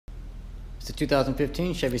It's a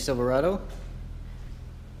 2015 Chevy Silverado.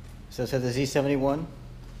 So it has the Z71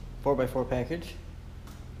 4x4 package.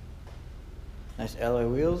 Nice alloy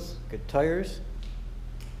wheels, good tires,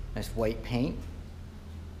 nice white paint.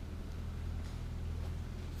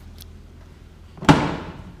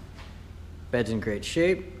 Bed's in great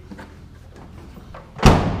shape.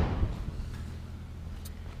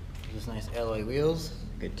 Just nice alloy wheels,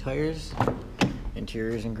 good tires.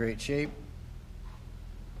 Interior's in great shape.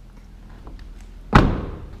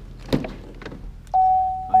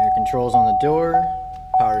 All your controls on the door,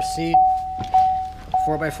 power seat,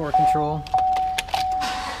 4x4 control,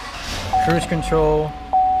 cruise control,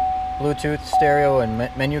 Bluetooth, stereo, and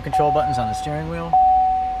menu control buttons on the steering wheel.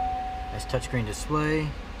 Nice touchscreen display,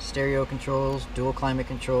 stereo controls, dual climate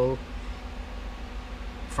control,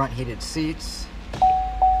 front heated seats,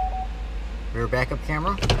 rear backup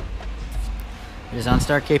camera. It is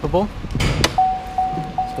OnStar capable.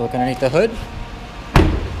 Let's go look underneath the hood.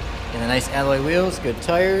 And the nice alloy wheels, good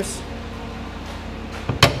tires.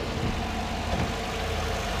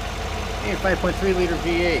 And 5.3 liter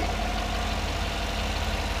V8.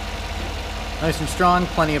 Nice and strong,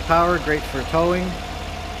 plenty of power, great for towing,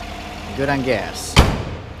 good on gas.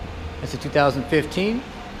 It's a 2015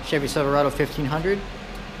 Chevy Silverado 1500,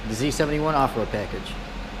 the Z71 off-road package.